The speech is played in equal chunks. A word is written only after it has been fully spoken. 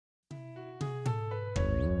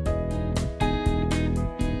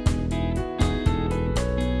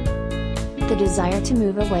The desire to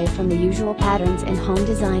move away from the usual patterns in home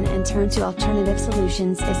design and turn to alternative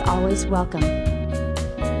solutions is always welcome.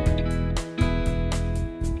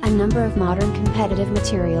 A number of modern competitive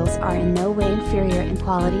materials are in no way inferior in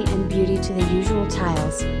quality and beauty to the usual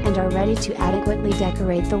tiles, and are ready to adequately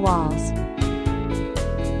decorate the walls.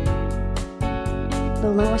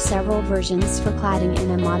 Below are several versions for cladding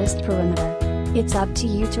in a modest perimeter. It's up to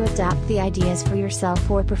you to adapt the ideas for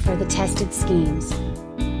yourself or prefer the tested schemes.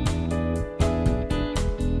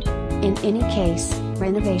 In any case,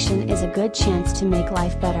 renovation is a good chance to make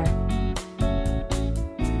life better.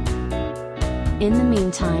 In the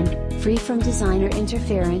meantime, free from designer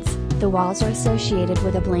interference, the walls are associated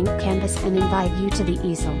with a blank canvas and invite you to the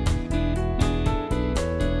easel.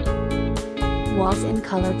 Walls in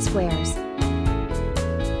colored squares.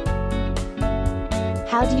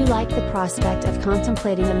 How do you like the prospect of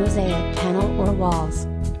contemplating a mosaic panel or walls?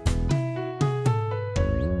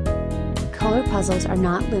 Color puzzles are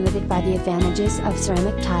not limited by the advantages of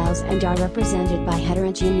ceramic tiles and are represented by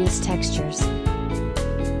heterogeneous textures.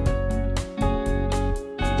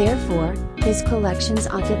 Therefore, his collections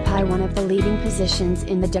occupy one of the leading positions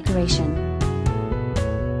in the decoration.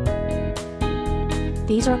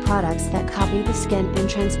 These are products that copy the skin and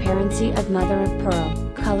transparency of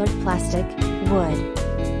mother-of-pearl, colored plastic, wood.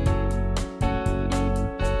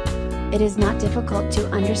 It is not difficult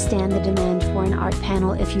to understand the demand for an art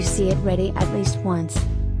panel if you see it ready at least once.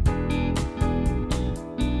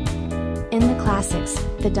 In the classics,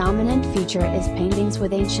 the dominant feature is paintings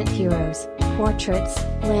with ancient heroes, portraits,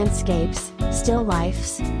 landscapes, still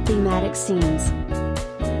lifes, thematic scenes.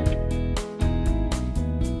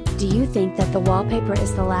 Do you think that the wallpaper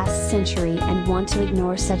is the last century and want to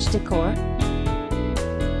ignore such decor?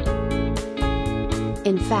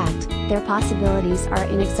 In fact, their possibilities are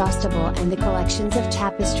inexhaustible and the collections of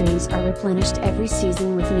tapestries are replenished every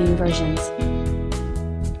season with new versions.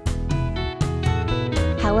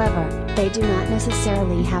 However, they do not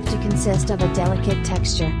necessarily have to consist of a delicate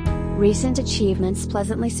texture. Recent achievements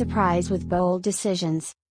pleasantly surprise with bold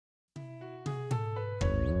decisions.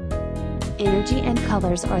 Energy and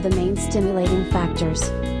colors are the main stimulating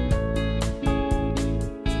factors.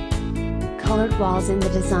 Colored walls in the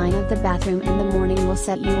design of the bathroom in the morning will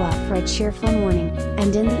set you up for a cheerful morning,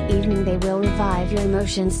 and in the evening they will revive your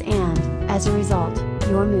emotions and, as a result,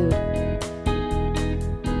 your mood.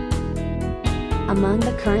 Among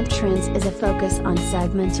the current trends is a focus on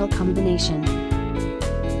segmental combination.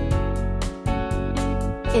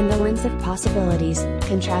 In the lens of possibilities,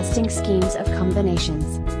 contrasting schemes of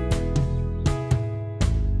combinations.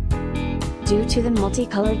 Due to the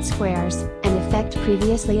multicolored squares, an effect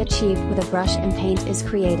previously achieved with a brush and paint is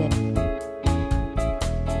created.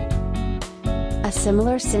 A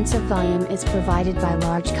similar sense of volume is provided by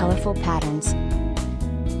large colorful patterns.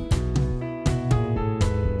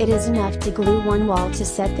 It is enough to glue one wall to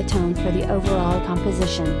set the tone for the overall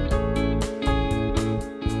composition.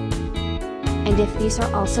 And if these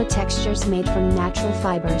are also textures made from natural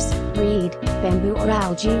fibers, reed, bamboo or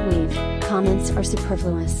algae weave, comments are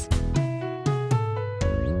superfluous.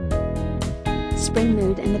 Spring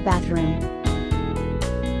mood in the bathroom.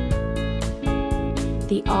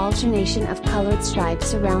 The alternation of colored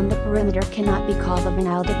stripes around the perimeter cannot be called a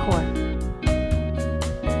banal decor.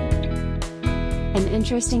 An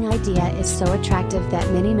interesting idea is so attractive that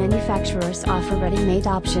many manufacturers offer ready-made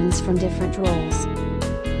options from different rolls.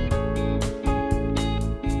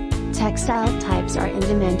 Textile types are in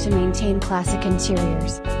demand to maintain classic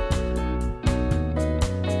interiors.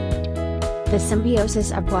 The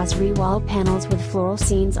symbiosis of boiserie wall panels with floral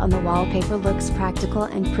scenes on the wallpaper looks practical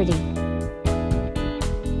and pretty.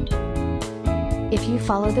 If you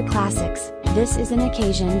follow the classics, this is an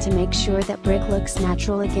occasion to make sure that brick looks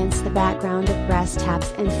natural against the background of brass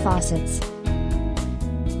taps and faucets.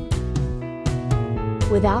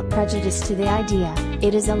 Without prejudice to the idea,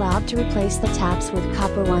 it is allowed to replace the taps with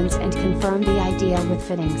copper ones and confirm the idea with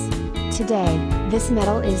fittings. Today, this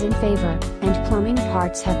metal is in favor, and plumbing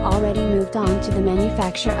parts have already moved on to the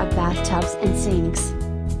manufacture of bathtubs and sinks.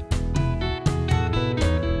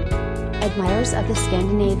 Admirers of the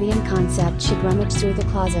Scandinavian concept should rummage through the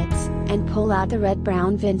closets, and pull out the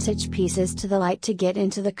red-brown vintage pieces to the light to get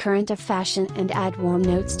into the current of fashion and add warm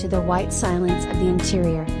notes to the white silence of the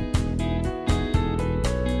interior.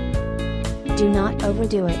 Do not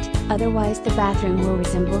overdo it, otherwise the bathroom will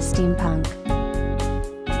resemble steampunk.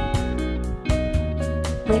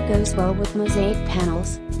 Brick goes well with mosaic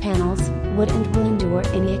panels, wood and will endure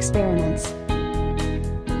any experiments.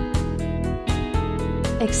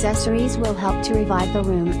 Accessories will help to revive the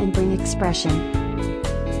room and bring expression.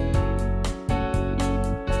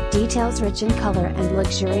 Details rich in color and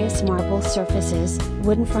luxurious marble surfaces,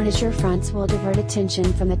 wooden furniture fronts will divert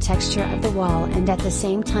attention from the texture of the wall, and at the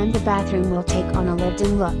same time the bathroom will take on a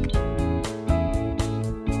lived-in look.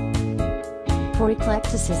 For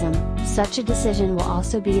eclecticism, such a decision will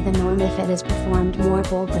also be the norm if it is performed more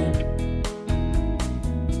boldly.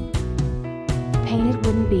 Painted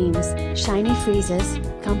wooden beams, shiny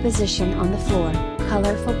friezes, composition on the floor,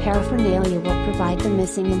 colorful paraphernalia will provide the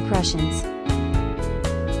missing impressions.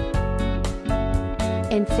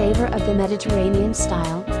 In favor of the Mediterranean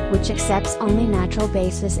style, which accepts only natural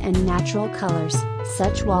bases and natural colors,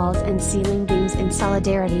 such walls and ceiling beams in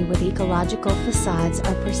solidarity with ecological facades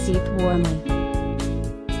are perceived warmly.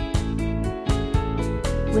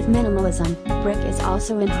 With minimalism, brick is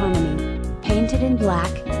also in harmony. Painted in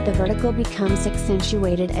black, the vertical becomes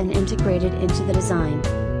accentuated and integrated into the design.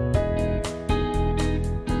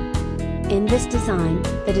 In this design,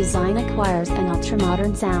 the design acquires an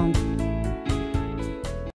ultramodern sound.